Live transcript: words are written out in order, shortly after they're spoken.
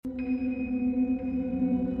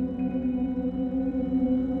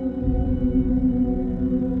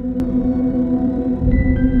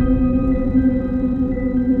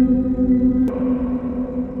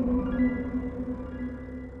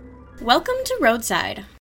to Roadside,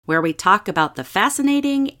 where we talk about the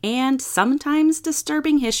fascinating and sometimes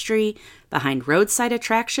disturbing history behind roadside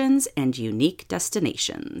attractions and unique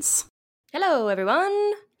destinations. Hello,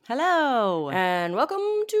 everyone. Hello. And welcome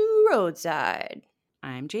to Roadside.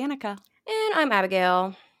 I'm Janica. And I'm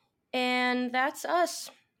Abigail. And that's us.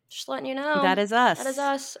 Just letting you know. That is us. That is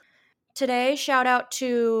us. Today, shout out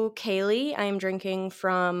to Kaylee. I am drinking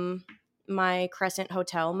from my Crescent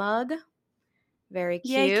Hotel mug. Very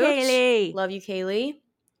cute. Yay, Kaylee. Love you, Kaylee.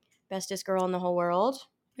 Bestest girl in the whole world.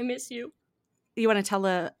 I miss you. You want to tell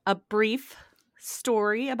a brief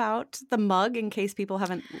story about the mug in case people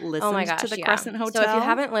haven't listened to the Crescent Hotel? So if you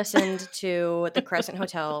haven't listened to the Crescent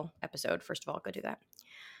Hotel episode, first of all, go do that.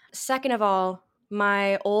 Second of all,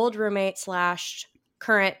 my old roommate /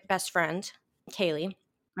 current best friend, Kaylee.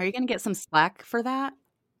 Are you going to get some slack for that?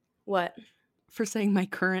 What? For saying my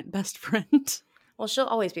current best friend? Well, she'll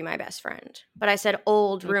always be my best friend. But I said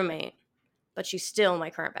old roommate, but she's still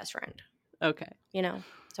my current best friend. Okay. You know?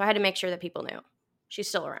 So I had to make sure that people knew. She's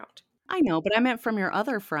still around. I know, but I meant from your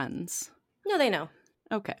other friends. No, they know.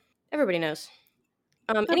 Okay. Everybody knows.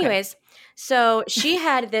 Anyways, so she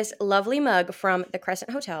had this lovely mug from the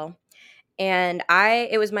Crescent Hotel, and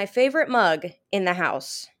it was my favorite mug in the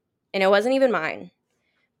house, and it wasn't even mine.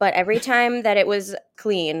 But every time that it was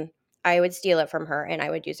clean, I would steal it from her, and I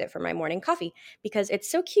would use it for my morning coffee because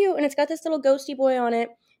it's so cute, and it's got this little ghosty boy on it.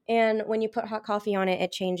 And when you put hot coffee on it,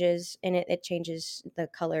 it changes, and it changes the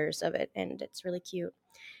colors of it, and it's really cute.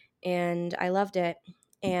 And I loved it.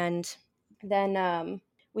 And then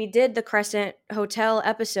we did the Crescent Hotel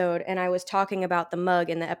episode, and I was talking about the mug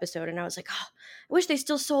in the episode, and I was like, oh, I wish they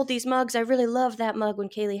still sold these mugs. I really loved that mug when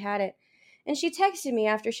Kaylee had it. And she texted me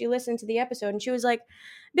after she listened to the episode, and she was like,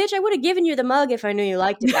 bitch, I would have given you the mug if I knew you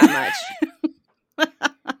liked it that much.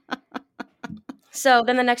 So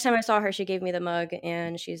then the next time I saw her, she gave me the mug,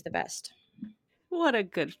 and she's the best. What a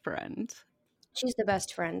good friend. She's the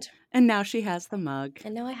best friend. And now she has the mug.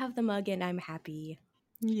 And now I have the mug, and I'm happy.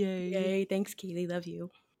 Yay. Yay. Thanks, Kaylee. Love you.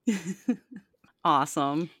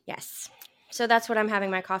 Awesome. Yes. So that's what I'm having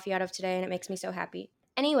my coffee out of today, and it makes me so happy.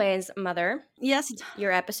 Anyways, Mother. Yes.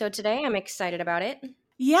 Your episode today. I'm excited about it.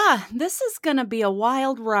 Yeah, this is going to be a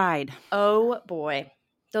wild ride. Oh, boy.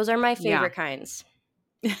 Those are my favorite kinds.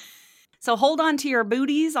 So hold on to your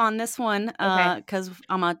booties on this one because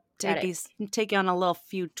I'm going to take you on a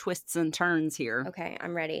few twists and turns here. Okay,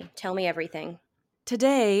 I'm ready. Tell me everything.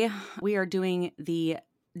 Today, we are doing the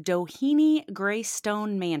Doheny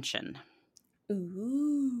Greystone Mansion.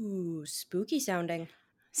 Ooh, spooky sounding.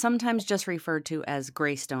 Sometimes just referred to as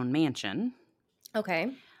Greystone Mansion.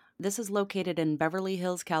 Okay. This is located in Beverly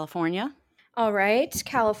Hills, California. All right,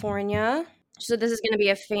 California. So this is going to be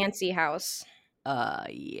a fancy house.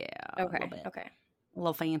 Yeah. Okay, okay. A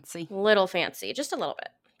little fancy. Little fancy, just a little bit.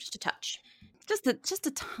 Just a touch. Just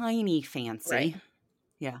a tiny fancy. Right.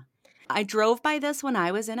 Yeah. I drove by this when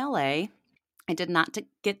I was in LA. I did not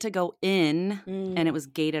get to go in, and it was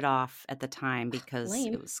gated off at the time because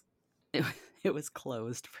it was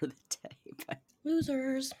closed for the day. But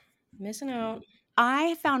losers. Missing out.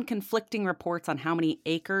 I found conflicting reports on how many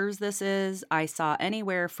acres this is. I saw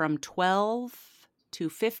anywhere from 12 to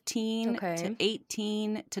 15 to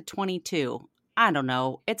 18 to 22. I don't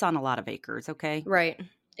know. It's on a lot of acres, okay? Right.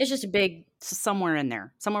 It's just a big... somewhere in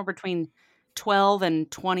there. Somewhere between 12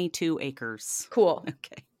 and 22 acres. Cool.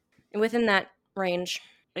 Okay. Within that range.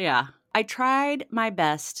 Yeah. I tried my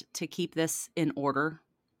best to keep this in order.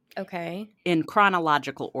 Okay. In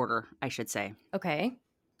chronological order, I should say. Okay.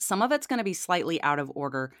 Some of it's going to be slightly out of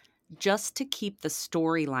order just to keep the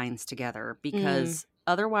storylines together because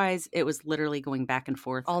otherwise it was literally going back and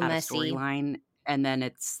forth all out messy. Of storyline, and then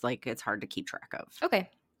it's hard to keep track of. Okay.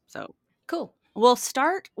 So cool. We'll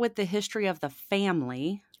start with the history of the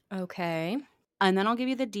family. Okay. And then I'll give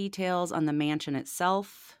you the details on the mansion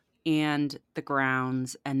itself and the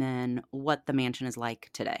grounds, and then what the mansion is like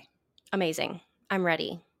today. Amazing. I'm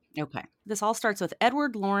ready. Okay. This all starts with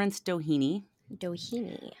Edward Lawrence Doheny.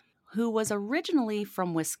 Doheny. Who was originally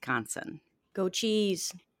from Wisconsin. Go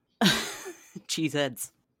cheese.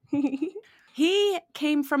 Cheeseheads. He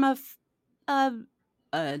came from a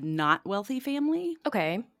not wealthy family.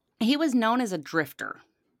 Okay. He was known as a drifter.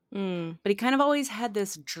 But he kind of always had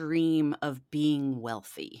this dream of being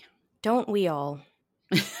wealthy. Don't we all?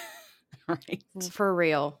 Right. For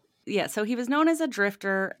real. Yeah, so he was known as a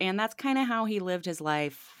drifter, and that's kind of how he lived his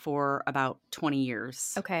life for about 20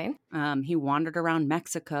 years. Okay. He wandered around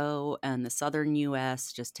Mexico and the southern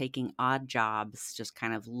U.S., just taking odd jobs, just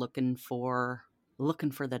kind of looking for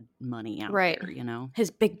the money out there, you know?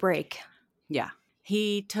 His big break. Yeah.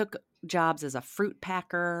 He took jobs as a fruit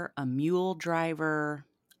packer, a mule driver,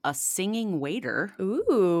 a singing waiter.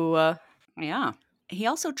 Ooh. Yeah. He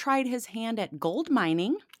also tried his hand at gold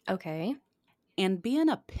mining. Okay. And being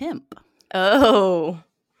a pimp. Oh.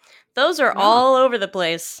 Those are all over the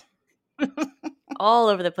place. All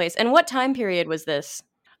over the place. And what time period was this?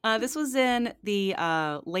 This was in the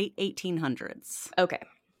late 1800s. Okay.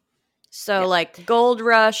 So, like, gold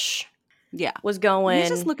rush was going. He's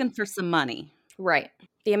just looking for some money. Right.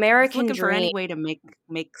 The American looking dream. for any way to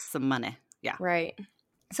make some money. Yeah. Right.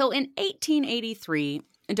 So in 1883,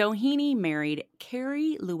 Doheny married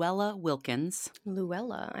Carrie Luella Wilkins.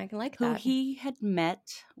 Luella, I like who that. Who he had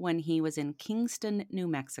met when he was in Kingston, New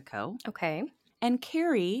Mexico. Okay. And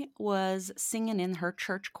Carrie was singing in her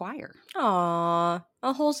church choir. Aw,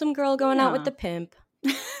 a wholesome girl going out with the pimp.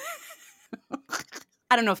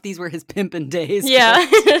 I don't know if these were his pimpin' days. Yeah.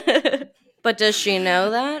 But does she know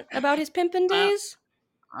that about his pimpin' days?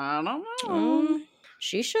 I don't know.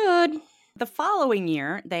 She should. The following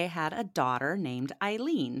year, they had a daughter named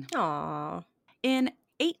Eileen. Aw. In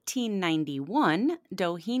 1891,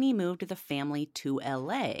 Doheny moved the family to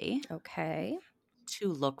LA. Okay.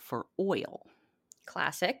 To look for oil.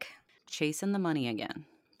 Classic. Chasing the money again.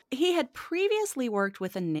 He had previously worked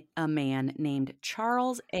with a man named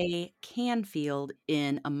Charles A. Canfield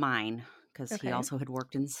in a mine, because he also had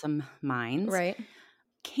worked in some mines. Right.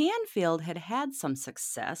 Canfield had some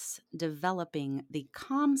success developing the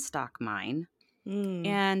Comstock mine,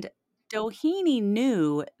 and Doheny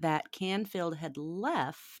knew that Canfield had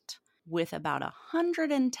left with about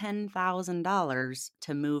 $110,000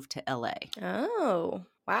 to move to LA. Oh,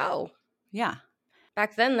 wow. Yeah.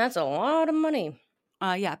 Back then, that's a lot of money.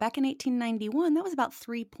 Back in 1891, that was about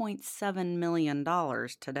 $3.7 million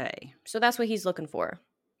today. So that's what he's looking for.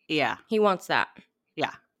 Yeah. He wants that.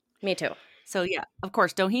 Yeah. Me too. So, yeah, of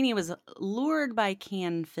course, Doheny was lured by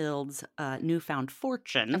Canfield's newfound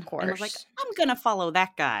fortune. Of course. And was like, I'm going to follow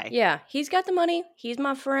that guy. Yeah, he's got the money. He's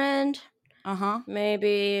my friend. Uh-huh.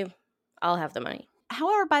 Maybe I'll have the money.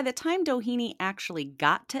 However, by the time Doheny actually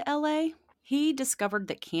got to LA, he discovered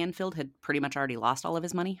that Canfield had pretty much already lost all of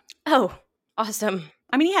his money. Oh, awesome.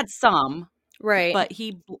 I mean, he had some. Right. But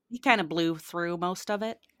he kind of blew through most of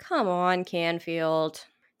it. Come on, Canfield.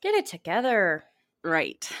 Get it together.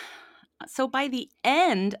 Right. So by the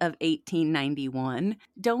end of 1891,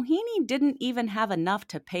 Doheny didn't even have enough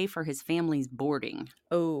to pay for his family's boarding.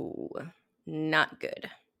 Oh, not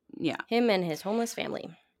good. Yeah. Him and his homeless family.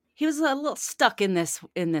 He was a little stuck in this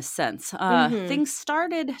sense. Things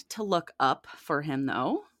started to look up for him,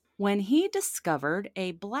 though, when he discovered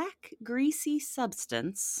a black, greasy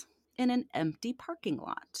substance in an empty parking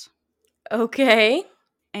lot. Okay.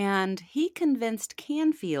 And he convinced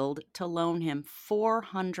Canfield to loan him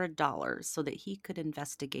 $400 so that he could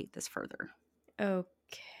investigate this further.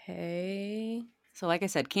 Okay. So like I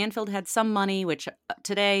said, Canfield had some money, which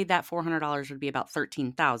today that $400 would be about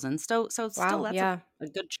 $13,000. So still that's a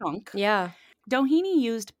good chunk. Yeah. Doheny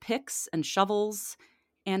used picks and shovels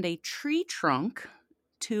and a tree trunk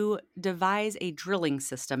to devise a drilling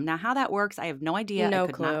system. Now, how that works, I have no idea. No I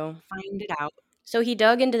could clue. not find it out. So he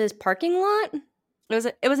dug into this parking lot?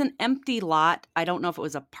 It was an empty lot. I don't know if it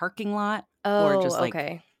was a parking lot or just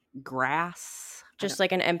like grass. Just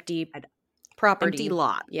like an empty property. Empty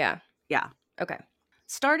lot. Yeah. Yeah. Okay.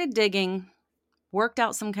 Started digging, worked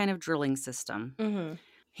out some kind of drilling system. Mm-hmm.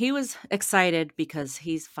 He was excited because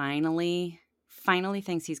he's finally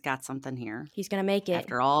thinks he's got something here. He's going to make it.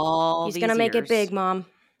 After all he's these going to make years it big, Mom.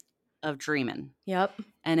 of dreaming. Yep.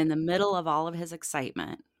 And in the middle of all of his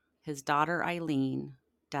excitement, his daughter Eileen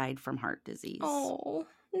died from heart disease. Oh,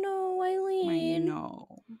 no, Eileen. I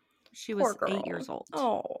know. She was 8 years old.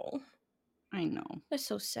 Oh. I know. That's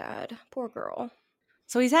so sad. Poor girl.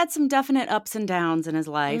 So he's had some definite ups and downs in his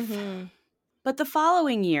life. Mm-hmm. But the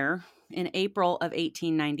following year, in April of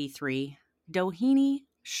 1893, Doheny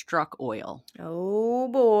struck oil. Oh,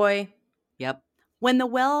 boy. Yep. When the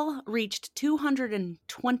well reached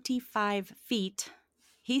 225 feet,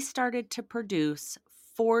 he started to produce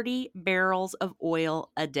 40 barrels of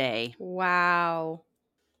oil a day. Wow.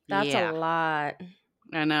 That's a lot.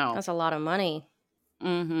 I know. That's a lot of money.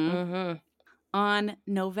 Mm-hmm. Mm-hmm. On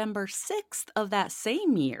November 6th of that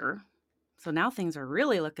same year, so now things are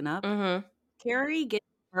really looking up, Carrie gave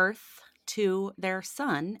birth to their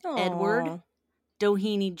son, Edward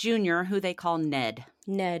Doheny Jr., who they call Ned.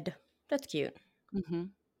 Ned. That's cute. Mm-hmm.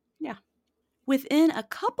 Yeah. Within a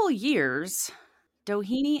couple years,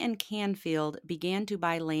 Doheny and Canfield began to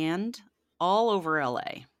buy land all over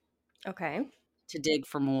LA. Okay. To dig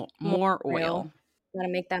for more oil. Gotta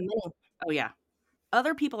make that money. Oh, yeah.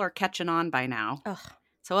 Other people are catching on by now. Ugh.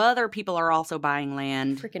 So other people are also buying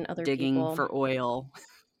land, freaking other digging people for oil.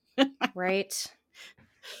 Right.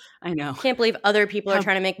 I know. Can't believe other people are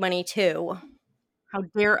trying to make money too. How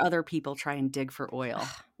dare other people try and dig for oil?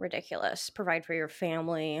 Ridiculous. Provide for your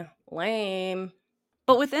family. Lame.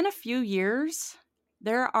 But within a few years,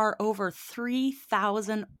 there are over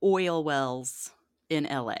 3,000 oil wells in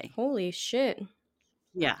LA. Holy shit.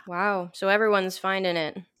 Yeah. Wow. So everyone's finding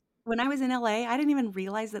it. When I was in LA, I didn't even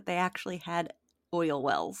realize that they actually had oil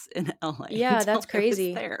wells in LA. Yeah, that's crazy. I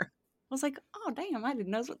was there. I was like, oh, damn, I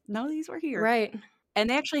didn't know these were here. Right. And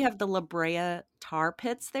they actually have the La Brea tar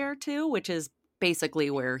pits there too, which is basically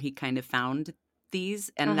where he kind of found these.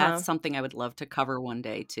 And that's something I would love to cover one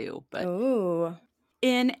day too. But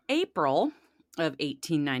in April of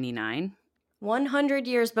 1899. 100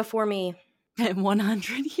 years before me.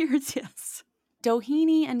 100 years, yes.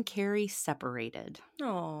 Doheny and Carrie separated.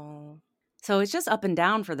 Oh. So it's just up and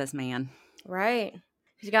down for this man. Right.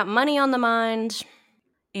 He's got money on the mind.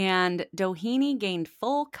 And Doheny gained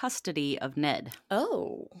full custody of Ned.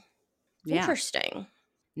 Oh. Yeah. Interesting.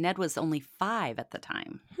 Ned was only 5 at the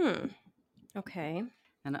time. Okay.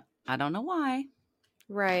 And I don't know why.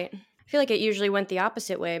 Right. I feel like it usually went the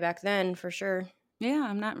opposite way back then, for sure. Yeah,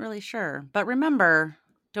 I'm not really sure. But remember,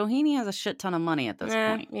 Doheny has a shit ton of money at this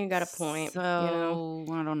point. You got a point. So,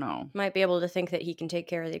 I don't know. Might be able to think that he can take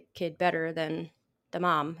care of the kid better than the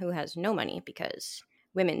mom who has no money because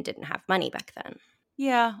women didn't have money back then.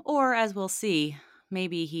 Yeah, or as we'll see,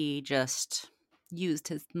 maybe he just used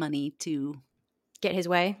his money to get his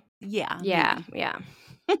way. Yeah. Yeah.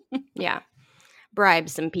 Yeah. Bribe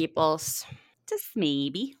some peoples. Just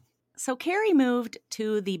maybe. So Carrie moved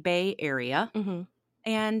to the Bay Area.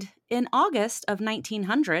 And in August of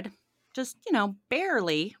 1900, just,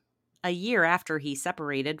 barely a year after he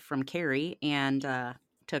separated from Carrie and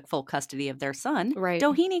took full custody of their son,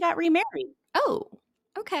 Doheny got remarried. Oh,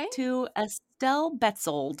 okay. To Estelle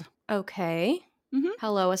Betzold. Okay.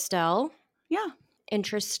 Hello, Estelle. Yeah.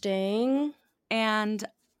 Interesting. And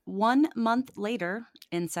 1 month later,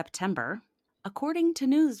 in September, according to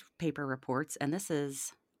newspaper reports, and this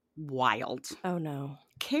is wild. Oh, no.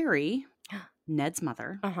 Carrie, Ned's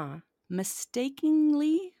mother,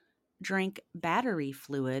 mistakenly drank battery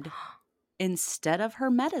fluid instead of her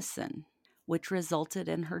medicine, which resulted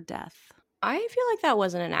in her death. I feel like that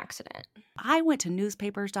wasn't an accident. I went to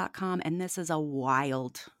newspapers.com, and this is a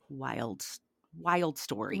wild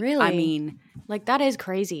story. Really? I mean, like, that is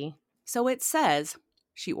crazy. So it says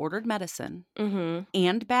she ordered medicine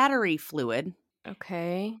and battery fluid.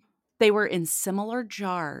 Okay. They were in similar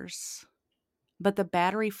jars, but the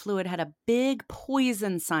battery fluid had a big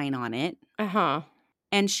poison sign on it.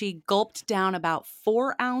 And she gulped down about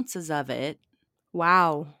 4 ounces of it.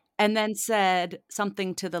 Wow. And then said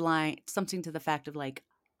something to the fact of like,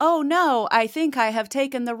 oh no, I think I have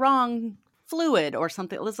taken the wrong fluid or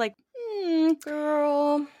something. It was like,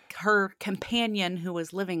 girl. Her companion who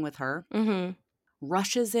was living with her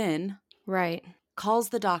rushes in. Right. Calls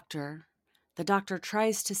the doctor. The doctor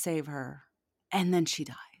tries to save her. And then she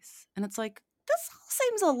dies. And it's like, this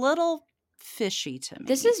seems a little fishy to me.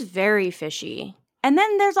 This is very fishy. And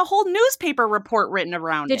then there's a whole newspaper report written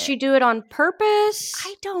around it. Did she do it on purpose?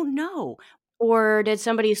 I don't know. Or did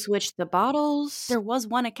somebody switch the bottles? There was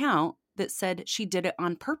one account that said she did it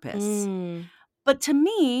on purpose. But to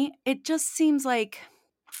me, it just seems like,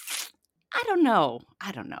 I don't know.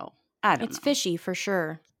 It's fishy for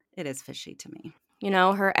sure. It is fishy to me.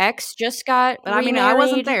 Her ex just got But remarried. I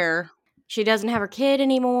wasn't there. She doesn't have her kid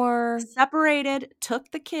anymore. Separated,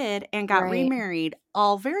 took the kid, and got remarried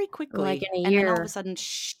all very quickly. Like in a year. year. And then all of a sudden,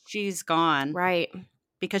 she's gone. Right.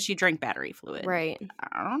 Because she drank battery fluid. Right.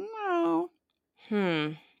 I don't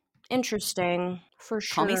know. Interesting. For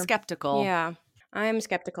sure. Call me skeptical. Yeah. I'm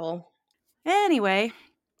skeptical. Anyway,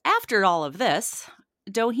 after all of this,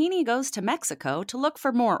 Doheny goes to Mexico to look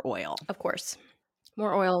for more oil. Of course.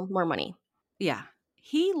 More oil, more money. Yeah.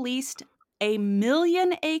 He leased 1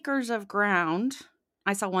 million acres of ground.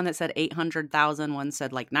 I saw one that said 800,000, one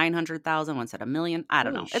said like 900,000, one said 1 million. I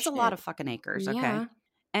don't know. It's a lot of fucking acres, okay? Yeah.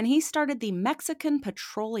 And he started the Mexican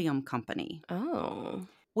Petroleum Company. Oh.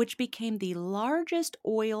 Which became the largest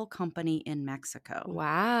oil company in Mexico.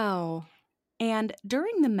 Wow. And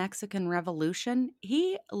during the Mexican Revolution,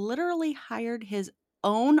 he literally hired his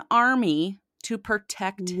own army to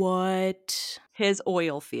protect his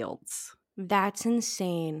oil fields. That's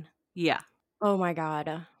insane. Yeah. Oh my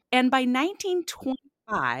God. And by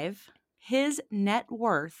 1925, his net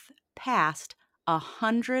worth passed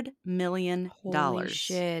 $100 million. Holy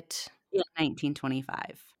shit. In 1925.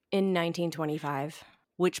 In 1925.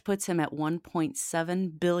 Which puts him at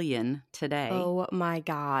 $1.7 billion today. Oh my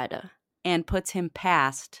God. And puts him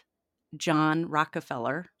past John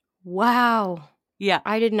Rockefeller. Wow. Yeah.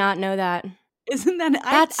 I did not know that. Isn't that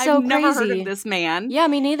That's so I've never heard crazy. of this man. Yeah,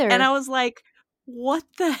 me neither. And I was like, what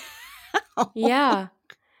the hell? Yeah.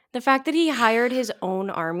 The fact that he hired his own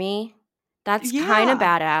army, that's kind of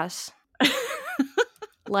badass.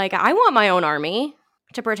 Like, I want my own army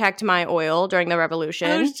to protect my oil during the revolution.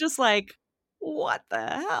 I was just like, what the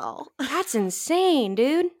hell? That's insane,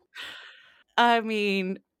 dude. I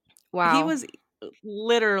mean, wow. He was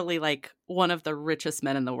literally like one of the richest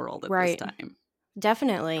men in the world at this time.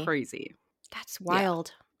 Definitely. Crazy. That's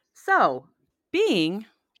wild. Yeah. So, being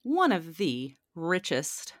one of the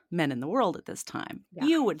richest men in the world at this time,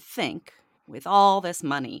 you would think with all this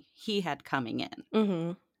money he had coming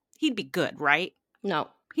in, he'd be good, right? No.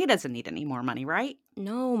 He doesn't need any more money, right?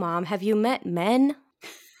 No, Mom. Have you met men?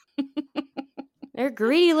 They're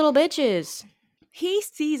greedy little bitches. He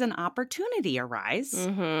sees an opportunity arise.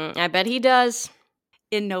 I bet he does.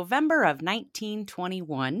 In November of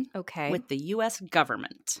 1921, with the U.S.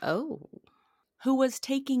 government. Who was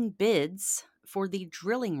taking bids for the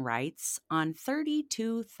drilling rights on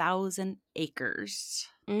 32,000 acres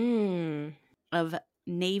of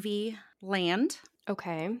Navy land.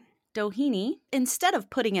 Doheny, instead of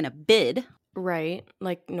putting in a bid,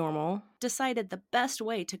 like normal, decided the best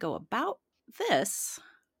way to go about this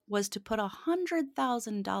was to put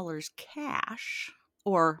 $100,000 cash,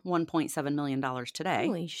 or $1.7 million today.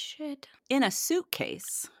 Holy shit. In a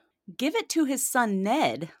suitcase, give it to his son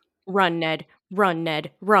Ned. Run, Ned. Run,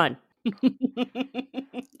 Ned. Run.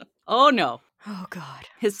 Oh, no. Oh, God.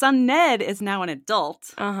 His son Ned is now an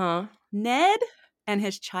adult. Ned and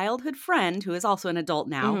his childhood friend, who is also an adult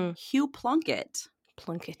now, Hugh Plunkett.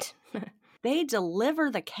 They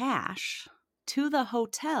deliver the cash to the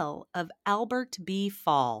hotel of Albert B.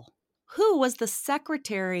 Fall, who was the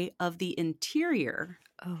Secretary of the Interior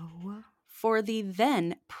for the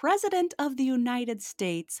then President of the United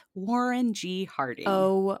States, Warren G. Harding.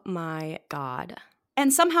 Oh, my God.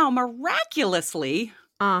 And somehow, miraculously,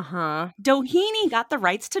 Doheny got the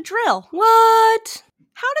rights to drill. What?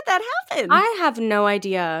 How did that happen? I have no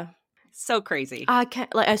idea. So crazy. Like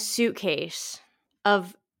a suitcase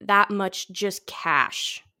of that much just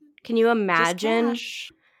cash. Can you imagine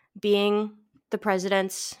being the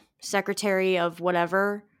president's secretary of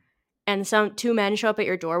whatever and two men show up at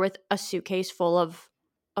your door with a suitcase full of,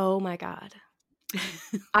 oh my God.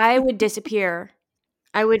 I would disappear.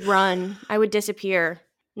 I would run. I would disappear.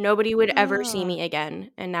 Nobody would ever see me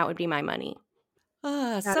again, and that would be my money.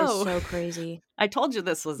 That is so crazy. I told you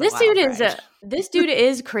this was this dude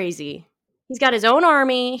is crazy. He's got his own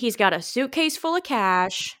army. He's got a suitcase full of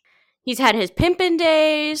cash. He's had his pimpin'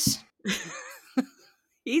 days.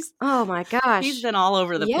 Oh my gosh. He's been all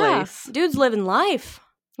over the place. Dude's living life.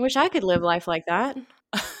 Wish I could live life like that.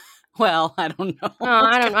 Well, I don't know. No,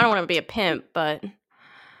 I don't want to be a pimp, but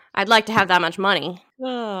I'd like to have that much money.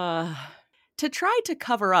 To try to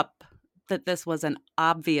cover up that this was an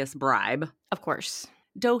obvious bribe. Of course.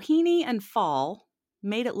 Doheny and Fall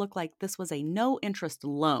made it look like this was a no-interest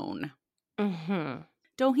loan.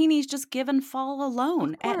 Doheny's just given Fall a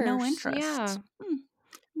loan at no interest. Yeah.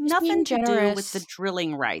 Nothing to do with the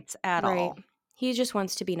drilling rights at all. He just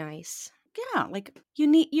wants to be nice. Yeah, like you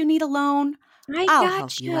need a loan. I'll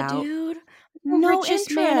help you out. Dude. No richest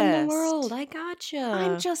interest. Man in the world. I gotcha.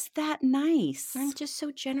 I'm just that nice. I'm just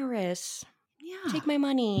so generous. Yeah. Take my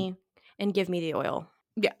money and give me the oil.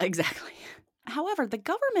 Yeah, exactly. However, the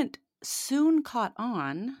government soon caught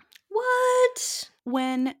on. What?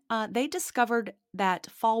 When they discovered that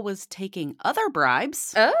Fall was taking other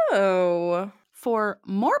bribes. Oh. For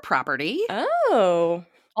more property. Oh.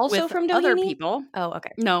 Also from Doheny? Other people. Oh,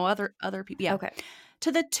 okay. No, other people. Yeah. Okay.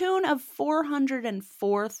 To the tune of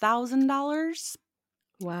 $404,000.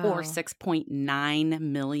 Wow. Or $6.9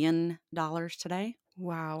 million today.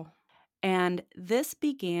 Wow. And this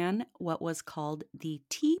began what was called the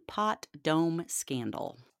Teapot Dome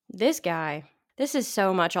Scandal. This guy. This is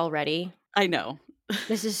so much already. I know.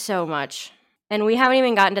 This is so much. And we haven't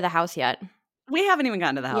even gotten to the house yet. We haven't even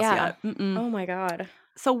gotten to the house yet. Oh my God.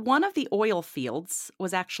 So one of the oil fields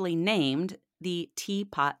was actually named the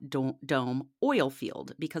Teapot Dome oil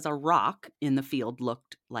field because a rock in the field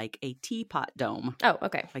looked like a teapot dome. Oh,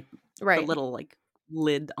 okay. Like right. The little like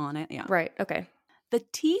lid on it. Yeah. Right. Okay. The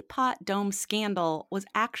Teapot Dome scandal was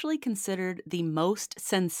actually considered the most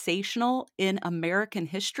sensational in American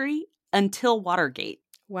history until Watergate.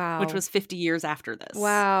 Wow. Which was 50 years after this.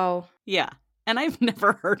 Wow. Yeah. And I've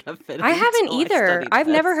never heard of it. I haven't either. I've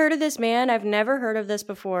never heard of this man. I've never heard of this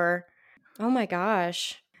before. Oh my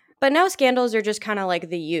gosh. But now scandals are just kind of like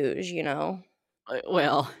the huge, you know?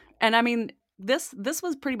 Well, and I mean, this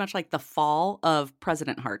was pretty much like the fall of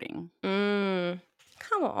President Harding.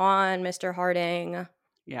 Come on, Mr. Harding.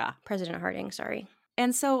 Yeah. President Harding, sorry.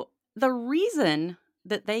 And so the reason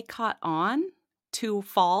that they caught on to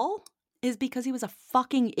Fall is because he was a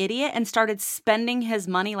fucking idiot and started spending his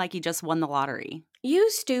money like he just won the lottery. You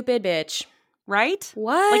stupid bitch. Right?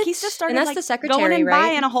 What? Like, he's just started, and that's like, the secretary, going and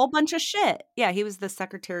right? buying a whole bunch of shit. Yeah, he was the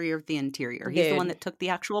Secretary of the Interior. He's the one that took the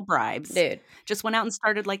actual bribes. Dude. Just went out and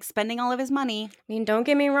started, like, spending all of his money. I mean, don't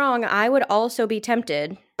get me wrong. I would also be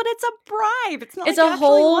tempted. But it's a bribe. It's not It's like a you actually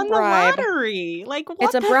whole won bribe. the lottery. Like, what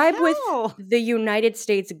It's a the bribe hell? with the United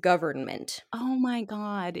States government. Oh, my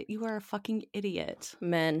God. You are a fucking idiot.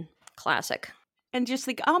 Men. Classic. And just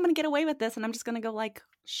like, oh, I'm going to get away with this, and I'm just going to go, like,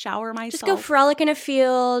 shower myself. Just go frolic in a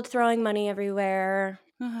field, throwing money everywhere.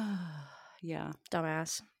 Yeah.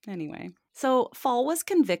 Dumbass. Anyway. So Fall was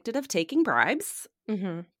convicted of taking bribes,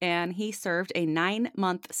 Mm-hmm. and he served a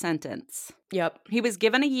 9-month sentence. Yep. He was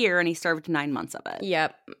given a year, and he served 9 months of it.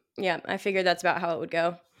 Yep. I figured that's about how it would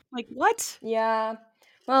go. Like, what? Yeah.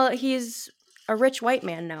 Well, he's a rich white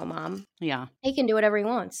man now, Mom. Yeah. He can do whatever he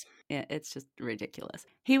wants. It's just ridiculous.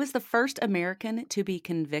 He was the first American to be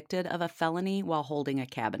convicted of a felony while holding a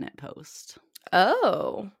cabinet post.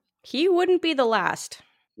 Oh. He wouldn't be the last.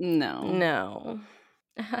 No.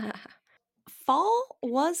 Fall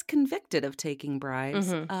was convicted of taking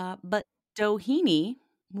bribes, but Doheny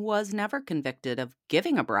was never convicted of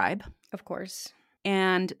giving a bribe. Of course.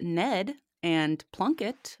 And Ned and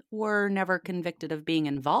Plunkett were never convicted of being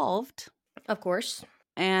involved. Of course.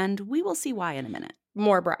 And we will see why in a minute.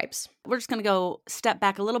 More bribes. We're just going to go step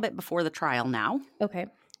back a little bit before the trial now. Okay.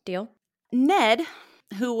 Deal. Ned,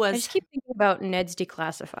 who was... I just keep thinking about Ned's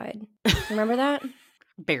Declassified. Remember that?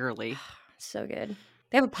 Barely. So good.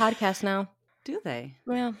 They have a podcast now. Do they?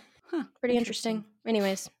 Yeah. Huh. Pretty interesting.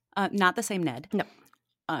 Anyways. Not the same Ned.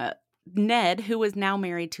 No. Ned, who was now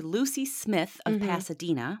married to Lucy Smith of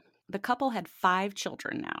Pasadena, the couple had 5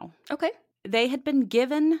 children now. Okay. They had been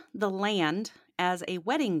given the land as a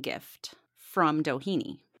wedding gift from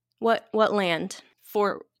Doheny. What land?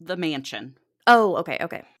 For the mansion. Oh,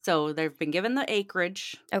 okay. So they've been given the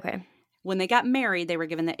acreage. Okay. When they got married, they were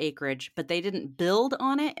given the acreage, but they didn't build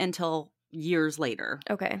on it until years later.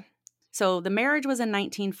 Okay. So the marriage was in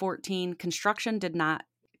 1914. Construction did not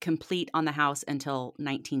complete on the house until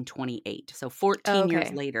 1928. So 14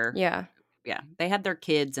 years later. Yeah. Yeah. They had their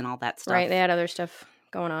kids and all that stuff. Right. They had other stuff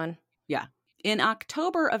going on. Yeah. In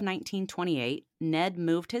October of 1928, Ned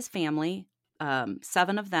moved his family,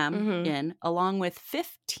 7 of them, in, along with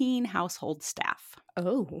 15 household staff.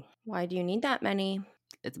 Oh. Why do you need that many?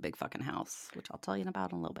 It's a big fucking house, which I'll tell you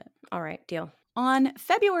about in a little bit. All right. Deal. On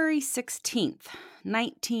February 16th,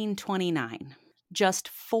 1929, just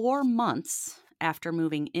 4 months after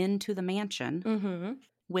moving into the mansion,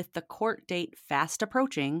 with the court date fast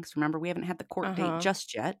approaching, because remember, we haven't had the court date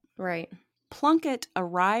just yet. Right. Plunkett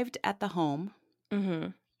arrived at the home,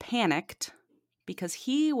 panicked, because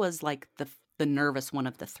he was like the nervous one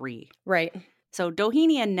of the 3. Right. So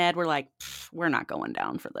Doheny and Ned were like, we're not going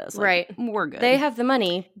down for this. Like, right. We're good. They have the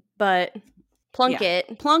money, but Plunkett.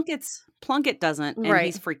 Yeah. Plunkett doesn't, and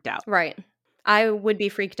he's freaked out. Right. I would be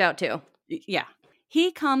freaked out too. Yeah.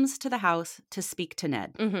 He comes to the house to speak to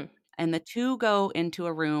Ned, and the 2 go into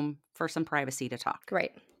a room for some privacy to talk.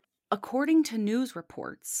 Right. According to news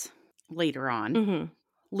reports later on,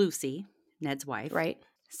 Lucy, Ned's wife,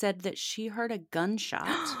 said that she heard a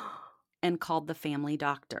gunshot and called the family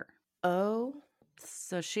doctor. Oh.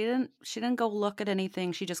 So she didn't go look at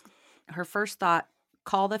anything. Her first thought,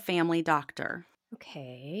 call the family doctor.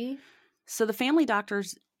 Okay. So the family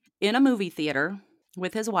doctor's in a movie theater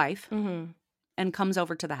with his wife and comes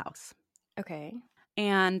over to the house. Okay.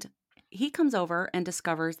 And he comes over and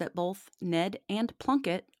discovers that both Ned and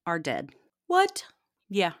Plunkett are dead. What?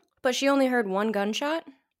 Yeah. But she only heard 1 gunshot?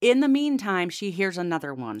 In the meantime, she hears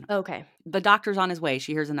another one. Okay. The doctor's on his way.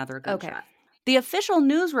 She hears another gunshot. Okay. The official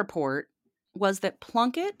news report was that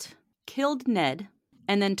Plunkett killed Ned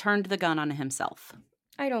and then turned the gun on himself.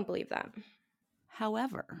 I don't believe that.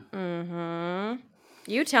 However.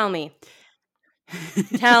 You tell me.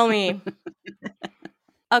 Tell me.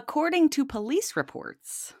 According to police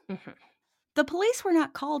reports, the police were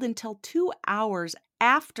not called until 2 hours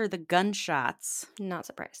after the gunshots. Not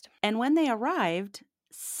surprised. And when they arrived,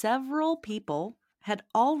 several people had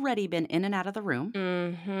already been in and out of the room.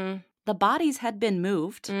 The bodies had been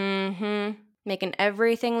moved. Making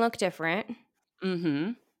everything look different.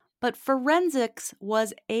 But forensics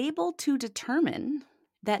was able to determine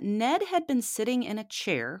that Ned had been sitting in a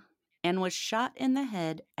chair and was shot in the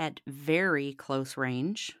head at very close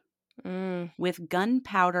range with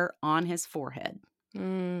gunpowder on his forehead.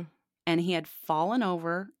 And he had fallen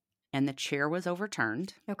over and the chair was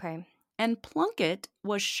overturned. Okay. And Plunkett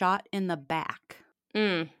was shot in the back.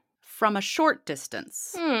 from a short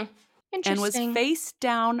distance. Interesting. And was face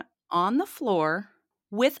down on the floor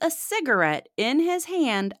with a cigarette in his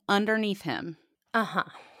hand underneath him. Uh-huh.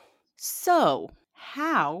 So,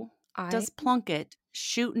 how does Plunkett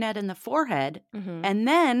shoot Ned in the forehead Mm-hmm. and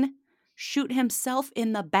then shoot himself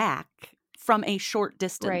in the back from a short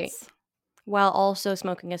distance? Right. While also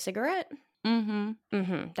smoking a cigarette? Mm-hmm.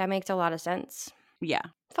 Mm-hmm. That makes a lot of sense. Yeah.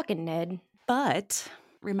 Fucking Ned. But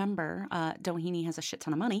remember, Doheny has a shit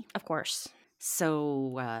ton of money. Of course.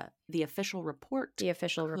 So the official report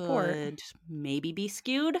could maybe be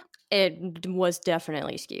skewed. It was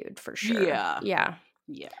definitely skewed for sure. Yeah.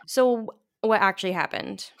 So what actually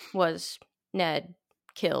happened was Ned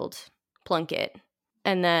killed Plunkett,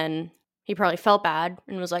 and then he probably felt bad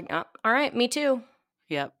and was like, oh, all right, me too.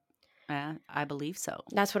 Yep. I believe so.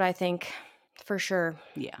 That's what I think for sure.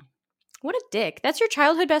 Yeah. What a dick. That's your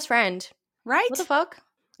childhood best friend. Right? What the fuck?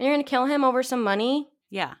 And you're going to kill him over some money?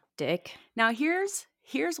 Yeah. Dick. Now, here's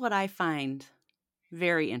what I find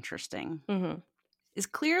very interesting. Mm-hmm. Is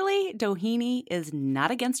clearly Doheny is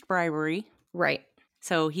not against bribery. Right.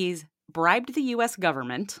 So he's bribed the U.S.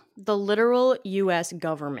 government. The literal U.S.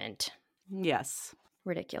 government. Yes.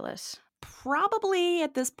 Ridiculous. Probably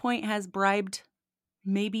at this point has bribed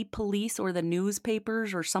maybe police or the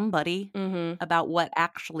newspapers or somebody about what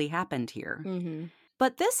actually happened here. Mm-hmm.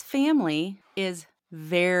 But this family is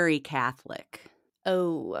very Catholic.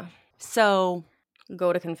 Oh. So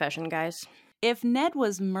go to confession, guys. If Ned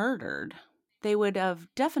was murdered, they would have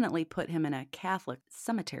definitely put him in a Catholic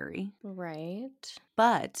cemetery. Right.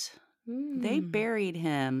 But they buried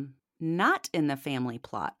him not in the family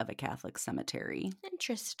plot of a Catholic cemetery.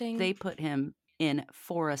 Interesting. They put him in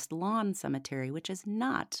Forest Lawn Cemetery, which is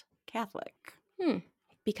not Catholic.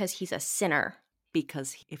 Because he's a sinner.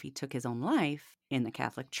 Because if he took his own life in the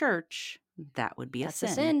Catholic Church, that would be a sin.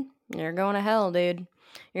 That's a sin. You're going to hell, dude.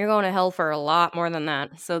 You're going to hell for a lot more than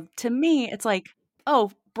that. So to me, it's like,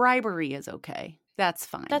 oh, bribery is okay. That's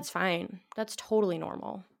fine. That's fine. That's totally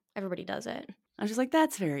normal. Everybody does it. I was just like,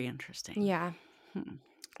 that's very interesting. Yeah.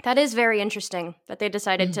 That is very interesting that they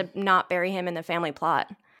decided to not bury him in the family plot.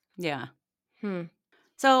 Yeah.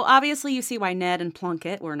 So obviously you see why Ned and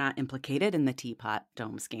Plunkett were not implicated in the Teapot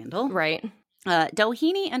Dome scandal. Right.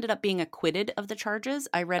 Doheny ended up being acquitted of the charges.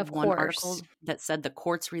 I read one course. article that said the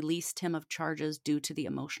courts released him of charges due to the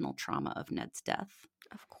emotional trauma of Ned's death.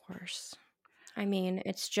 Of course. I mean,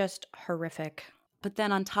 it's just horrific. But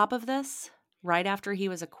then on top of this, right after he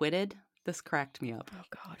was acquitted, this cracked me up. Oh,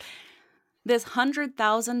 God. This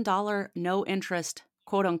 $100,000 no-interest,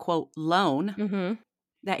 quote-unquote, loan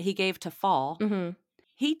that he gave to Fall,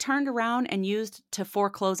 he turned around and used to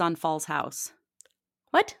foreclose on Fall's house.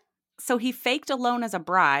 What? So he faked a loan as a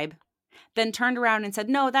bribe, then turned around and said,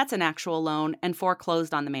 no, that's an actual loan, and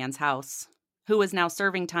foreclosed on the man's house, who was now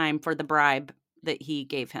serving time for the bribe that he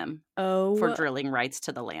gave him for drilling rights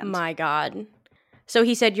to the land. My God. So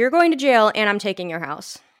he said, you're going to jail and I'm taking your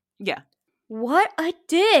house. Yeah. What a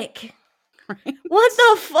dick. Right? What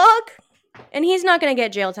the fuck? And he's not going to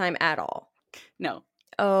get jail time at all. No.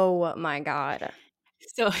 Oh, my God.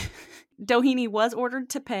 So Doheny was ordered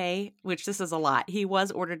to pay, which this is a lot, he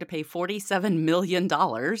was ordered to pay $47 million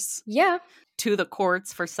to the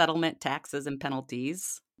courts for settlement, taxes, and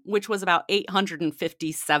penalties, which was about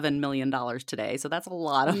 $857 million today. So that's a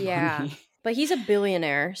lot of money. But he's a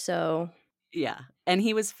billionaire, so... Yeah. And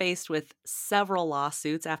he was faced with several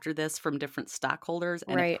lawsuits after this from different stockholders,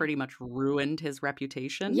 and it pretty much ruined his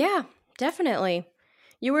reputation. Yeah, definitely.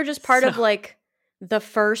 You were just part of, like, the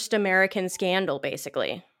first American scandal,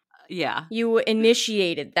 basically. Yeah. You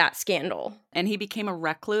initiated that scandal. And he became a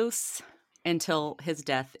recluse until his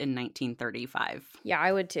death in 1935. Yeah,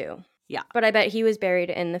 I would too. Yeah. But I bet he was buried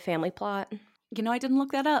in the family plot. You know, I didn't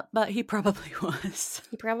look that up, but he probably was.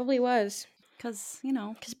 He probably was. Because, you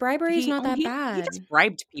know. Because bribery is not that bad. He just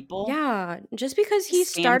bribed people. Yeah. Just because he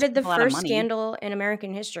started the first scandal in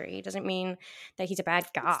American history doesn't mean that he's a bad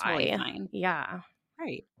guy. It's totally fine. Yeah.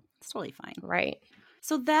 Right. It's totally fine. Right.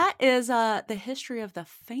 So that is the history of the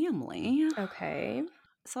family. Okay.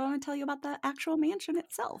 So I want to tell you about the actual mansion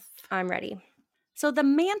itself. I'm ready. So the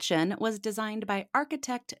mansion was designed by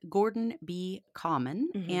architect Gordon B.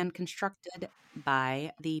 Common and constructed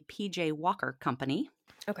by the P.J. Walker Company.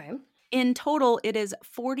 Okay. In total, it is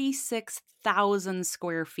 46,000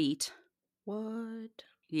 square feet. What?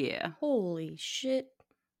 Yeah. Holy shit.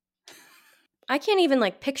 I can't even,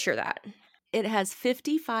 like, picture that. It has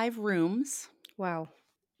 55 rooms. Wow.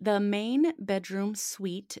 The main bedroom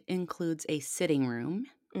suite includes a sitting room,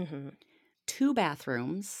 2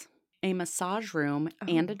 bathrooms, a massage room,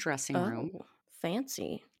 and a dressing room.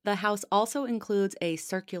 Fancy. The house also includes a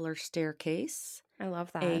circular staircase, I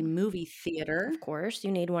love that. A movie theater. Of course,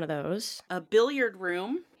 you need one of those. A billiard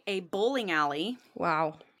room. A bowling alley.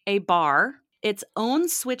 Wow. A bar. Its own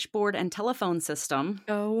switchboard and telephone system.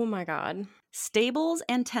 Oh my God. Stables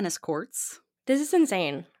and tennis courts. This is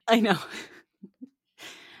insane. I know.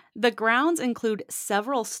 The grounds include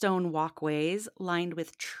several stone walkways lined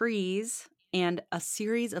with trees and a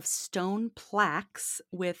series of stone plaques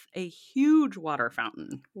with a huge water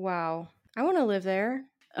fountain. Wow. I want to live there.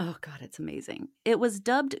 Oh, God, it's amazing. It was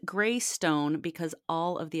dubbed Greystone because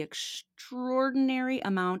all of the extraordinary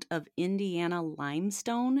amount of Indiana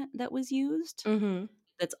limestone that was used. Mm-hmm.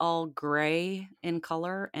 That's all gray in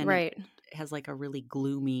color, and right. It has like a really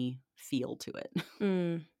gloomy feel to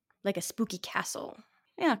it. Like a spooky castle.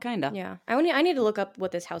 Yeah, kind of. Yeah. I need to look up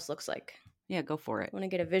what this house looks like. Yeah, go for it. I want to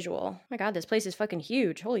get a visual. Oh my God, this place is fucking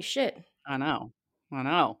huge. Holy shit. I know.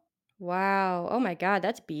 Wow. Oh my God,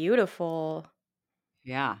 that's beautiful.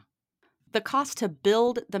 Yeah. The cost to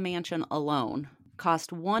build the mansion alone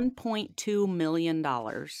cost $1.2 million.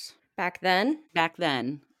 Back then? Back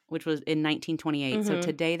then, which was in 1928. Mm-hmm. So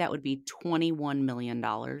today that would be $21 million.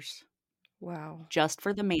 Wow. Just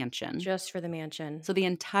for the mansion. Just for the mansion. So the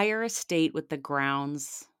entire estate with the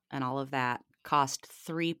grounds and all of that cost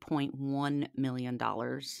 $3.1 million in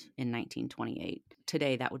 1928.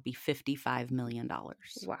 Today that would be $55 million.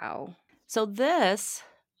 Wow. So this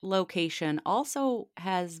location also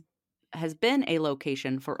has been a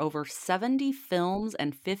location for over 70 films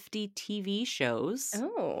and 50 TV shows.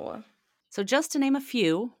 Oh. So just to name a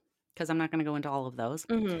few, because I'm not going to go into all of those.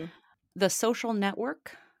 Mm-hmm. The Social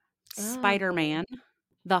Network, Spider-Man,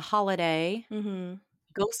 The Holiday,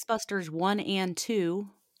 Ghostbusters 1 and 2,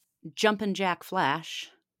 Jumpin' Jack Flash,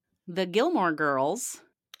 The Gilmore Girls,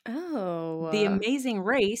 The Amazing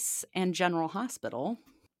Race, and General Hospital.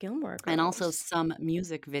 Gilmore Girls. And also some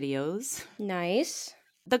music videos. Nice.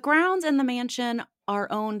 The grounds in the mansion are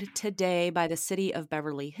owned today by the City of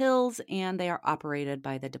Beverly Hills, and they are operated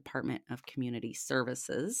by the Department of Community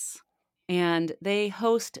Services. And they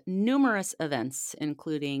host numerous events,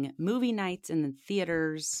 including movie nights in the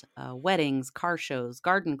theaters, weddings, car shows,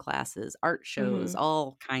 garden classes, art shows,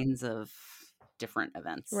 all kinds of different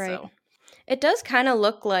events. Right. So. It does kind of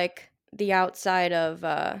look like the outside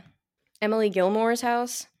of Emily Gilmore's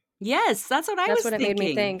house. Yes, that's what I was thinking. That's what it made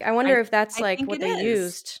me think. I wonder if that's like what they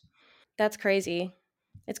used. That's crazy.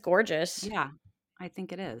 It's gorgeous. Yeah, I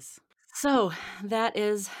think it is. So that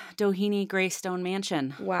is Doheny Greystone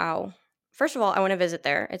Mansion. Wow. First of all, I want to visit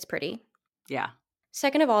there. It's pretty. Yeah.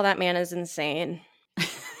 Second of all, that man is insane.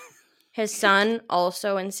 His son,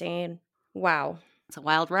 also insane. Wow. It's a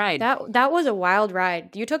wild ride. That was a wild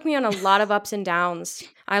ride. You took me on a lot of ups and downs.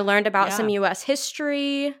 I learned about some U.S.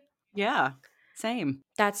 history. Yeah, same.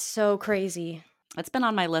 That's so crazy. It's been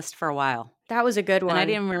on my list for a while. That was a good one. And I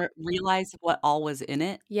didn't realize what all was in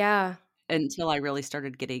it. Yeah. Until I really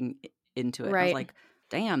started getting into it. Right. I was like,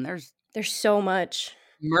 damn, there's so much.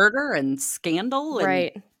 Murder and scandal and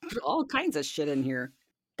right. all kinds of shit in here.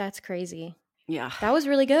 That's crazy. Yeah. That was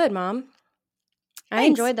really good, Mom. I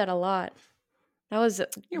enjoyed that a lot. That was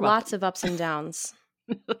lots of ups and downs.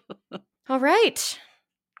 All right.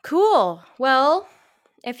 Cool. Well,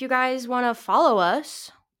 if you guys want to follow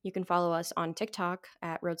us, you can follow us on TikTok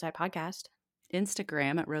at Roadside Podcast,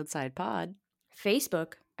 Instagram at Roadside Pod,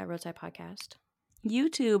 Facebook at Roadside Podcast,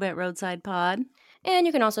 YouTube at Roadside Pod. And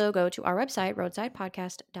you can also go to our website,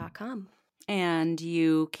 roadsidepodcast.com. And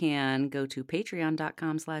you can go to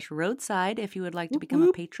patreon.com/roadside if you would like to become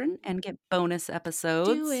a patron and get bonus episodes.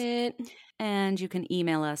 Do it. And you can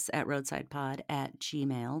email us at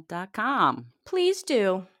roadsidepod@gmail.com. Please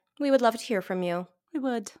do. We would love to hear from you. We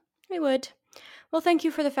would. Well, thank you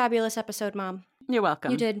for the fabulous episode, Mom. You're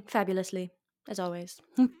welcome. You did fabulously, as always.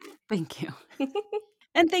 Thank you.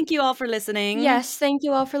 And thank you all for listening. Yes, thank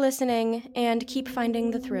you all for listening. And keep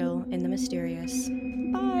finding the thrill in the mysterious.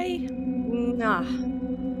 Bye.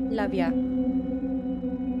 Love ya.